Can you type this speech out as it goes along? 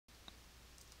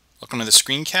Welcome to the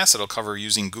screencast. It'll cover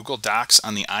using Google Docs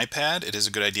on the iPad. It is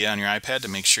a good idea on your iPad to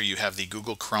make sure you have the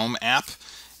Google Chrome app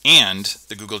and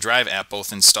the Google Drive app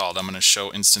both installed. I'm going to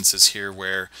show instances here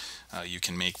where you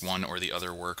can make one or the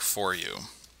other work for you.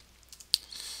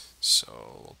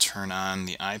 So we'll turn on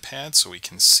the iPad so we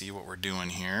can see what we're doing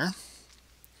here.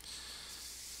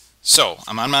 So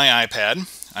I'm on my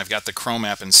iPad. I've got the Chrome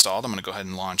app installed. I'm going to go ahead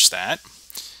and launch that.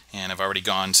 And I've already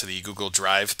gone to the Google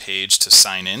Drive page to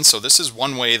sign in. So this is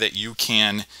one way that you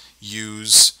can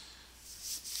use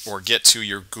or get to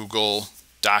your Google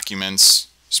Documents,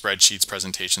 spreadsheets,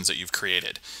 presentations that you've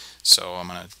created. So I'm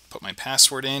going to put my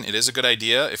password in. It is a good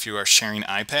idea if you are sharing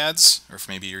iPads, or if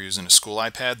maybe you're using a school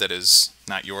iPad that is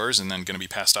not yours and then going to be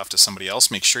passed off to somebody else,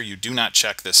 make sure you do not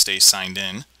check this stay signed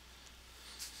in.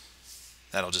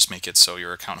 That'll just make it so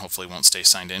your account hopefully won't stay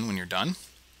signed in when you're done.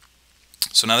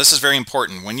 So now this is very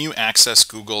important. When you access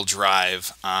Google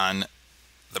Drive on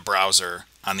the browser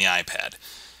on the iPad,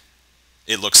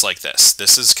 it looks like this.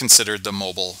 This is considered the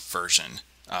mobile version.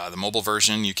 The mobile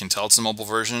version, you can tell it's the mobile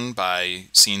version by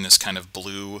seeing this kind of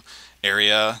blue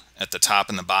area at the top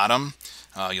and the bottom.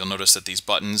 You'll notice that these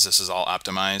buttons, this is all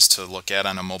optimized to look at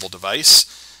on a mobile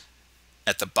device.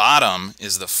 At the bottom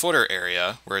is the footer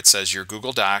area where it says your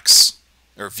Google Docs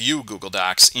or view Google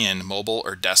Docs in mobile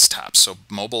or desktop. So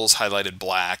mobile is highlighted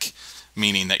black,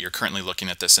 meaning that you're currently looking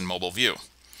at this in mobile view.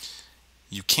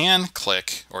 You can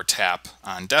click or tap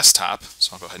on desktop,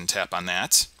 so I'll go ahead and tap on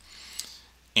that.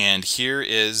 And here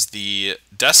is the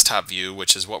desktop view,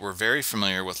 which is what we're very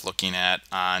familiar with looking at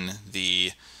on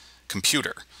the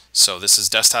computer. So this is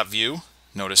desktop view.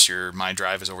 Notice your My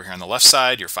Drive is over here on the left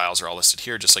side. Your files are all listed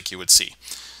here just like you would see.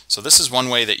 So this is one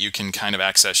way that you can kind of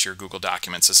access your Google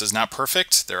Documents. This is not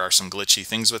perfect. There are some glitchy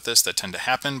things with this that tend to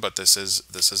happen, but this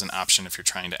is an option if you're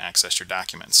trying to access your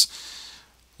documents.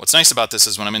 What's nice about this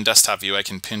is when I'm in desktop view, I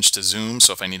can pinch to zoom,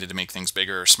 so if I needed to make things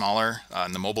bigger or smaller.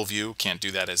 In the mobile view, can't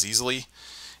do that as easily.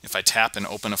 If I tap and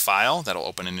open a file, that'll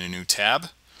open in a new tab.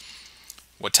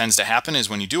 What tends to happen is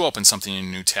when you do open something in a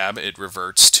new tab, it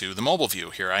reverts to the mobile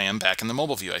view. Here I am back in the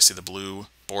mobile view. I see the blue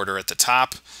border at the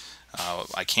top.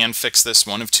 I can fix this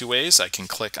one of two ways. I can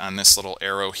click on this little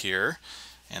arrow here,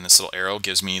 and this little arrow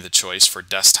gives me the choice for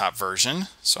desktop version,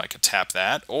 so I could tap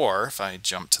that. Or if I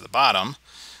jump to the bottom,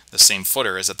 the same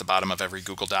footer is at the bottom of every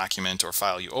Google document or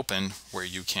file you open, where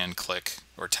you can click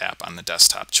or tap on the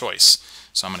desktop choice.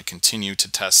 So I'm going to continue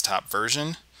to desktop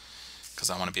version because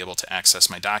I want to be able to access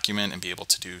my document and be able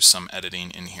to do some editing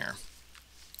in here.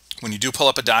 When you do pull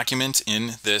up a document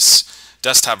in this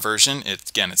desktop version,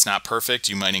 again, it's not perfect.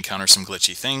 You might encounter some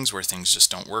glitchy things where things just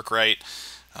don't work right.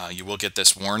 You will get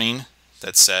this warning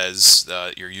that says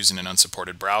you're using an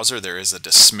unsupported browser. There is a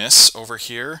dismiss over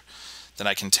here that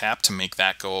I can tap to make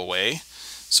that go away.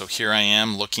 So here I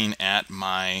am looking at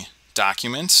my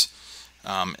document.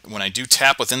 When I do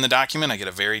tap within the document, I get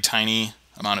a very tiny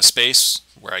amount of space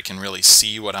where I can really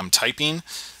see what I'm typing.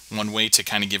 One way to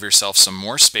kind of give yourself some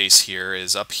more space here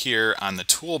is up here on the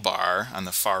toolbar on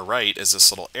the far right is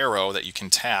this little arrow that you can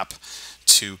tap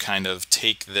to kind of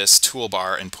take this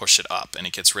toolbar and push it up, and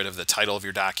it gets rid of the title of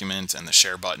your document and the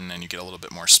share button, and you get a little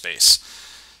bit more space.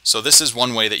 So this is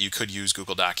one way that you could use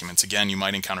Google Documents. Again, you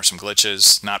might encounter some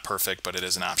glitches, not perfect, but it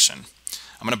is an option.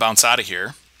 I'm going to bounce out of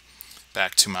here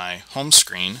back to my home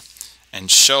screen and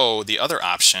show the other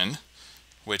option,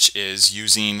 which is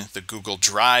using the Google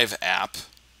Drive app.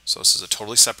 So this is a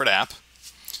totally separate app.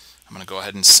 I'm going to go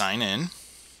ahead and sign in.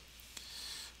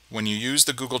 When you use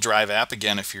the Google Drive app,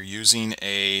 again, if you're using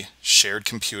a shared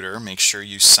computer, make sure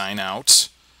you sign out.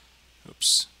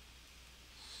 Oops.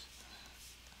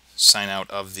 Sign out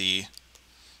of the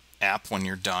app when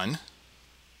you're done.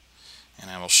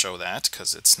 And I will show that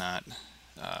because it's not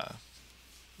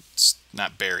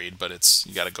buried, but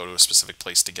you got to go to a specific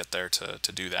place to get there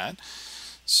to do that.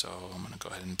 So I'm going to go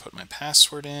ahead and put my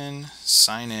password in,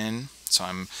 sign in. So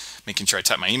I'm making sure I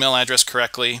type my email address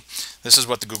correctly. This is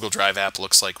what the Google Drive app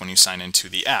looks like when you sign into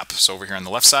the app. So over here on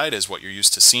the left side is what you're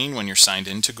used to seeing when you're signed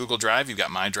into Google Drive. You've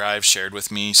got My Drive, Shared With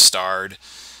Me, Starred.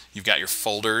 You've got your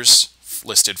folders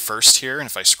listed first here. And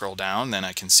if I scroll down, then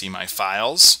I can see my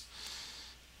files.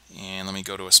 And let me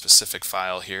go to a specific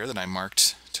file here that I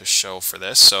marked to show for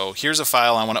this. So here's a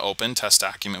file I want to open, test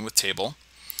document with table.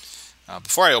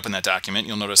 Before I open that document,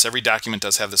 you'll notice every document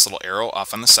does have this little arrow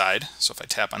off on the side. So if I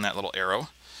tap on that little arrow,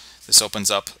 this opens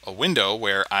up a window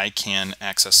where I can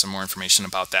access some more information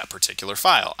about that particular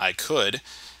file. I could,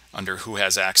 under Who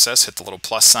Has Access, hit the little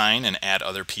plus sign and add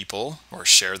other people or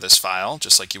share this file,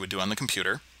 just like you would do on the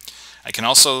computer. I can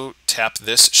also tap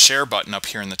this Share button up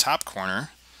here in the top corner,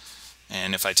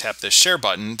 And if I tap this share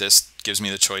button, this gives me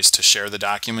the choice to share the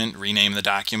document, rename the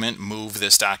document, move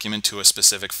this document to a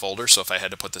specific folder. So if I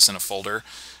had to put this in a folder,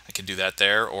 I could do that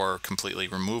there, or completely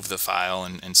remove the file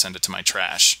and send it to my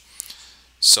trash.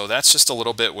 So that's just a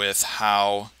little bit with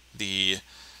how the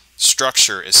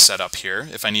structure is set up here.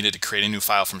 If I needed to create a new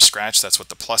file from scratch, that's what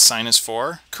the plus sign is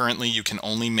for. Currently, you can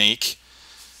only make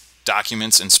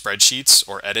documents in spreadsheets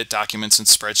or edit documents in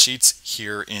spreadsheets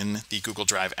here in the Google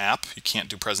Drive app. You can't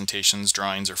do presentations,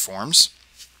 drawings, or forms.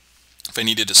 If I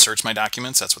needed to search my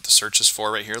documents, that's what the search is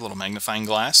for right here, a little magnifying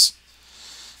glass.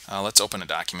 Let's open a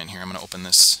document here. I'm going to open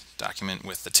this document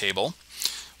with the table.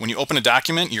 When you open a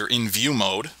document, you're in view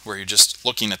mode, where you're just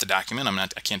looking at the document.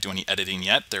 I can't do any editing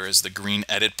yet. There is the green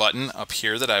edit button up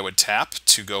here that I would tap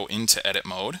to go into edit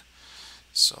mode.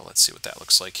 So let's see what that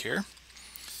looks like here.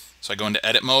 So I go into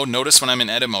edit mode. Notice when I'm in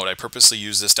edit mode, I purposely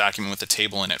use this document with a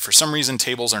table in it. For some reason,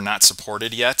 tables are not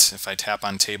supported yet. If I tap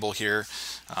on table here,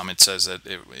 it says that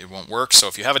it won't work. So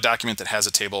if you have a document that has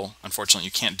a table, unfortunately,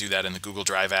 you can't do that in the Google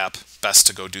Drive app. Best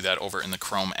to go do that over in the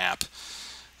Chrome app.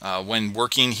 When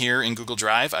working here in Google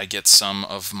Drive, I get some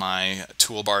of my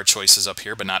toolbar choices up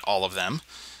here, but not all of them.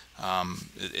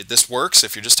 This works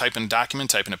if you're just typing a document,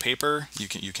 typing a paper.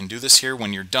 You can do this here.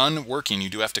 When you're done working, you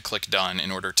do have to click done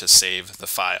in order to save the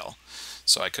file.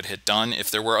 So I could hit done. If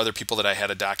there were other people that I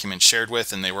had a document shared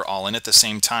with and they were all in at the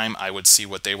same time, I would see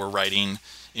what they were writing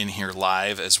in here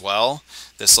live as well.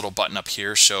 This little button up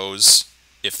here shows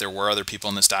if there were other people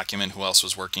in this document, who else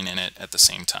was working in it at the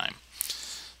same time.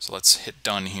 So let's hit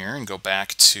done here and go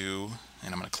back to,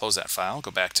 and I'm going to close that file, go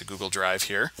back to Google Drive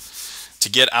here. To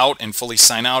get out and fully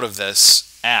sign out of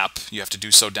this app, you have to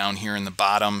do so down here in the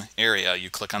bottom area.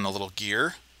 You click on the little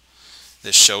gear.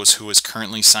 This shows who is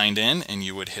currently signed in, and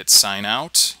you would hit sign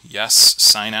out, yes,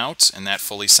 sign out, and that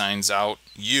fully signs out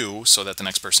you so that the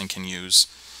next person can use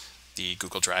the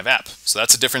Google Drive app. So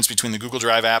that's the difference between the Google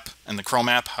Drive app and the Chrome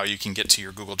app, how you can get to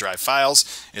your Google Drive files.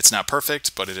 It's not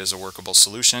perfect, but it is a workable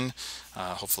solution.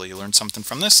 Hopefully you learned something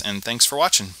from this, and thanks for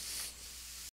watching.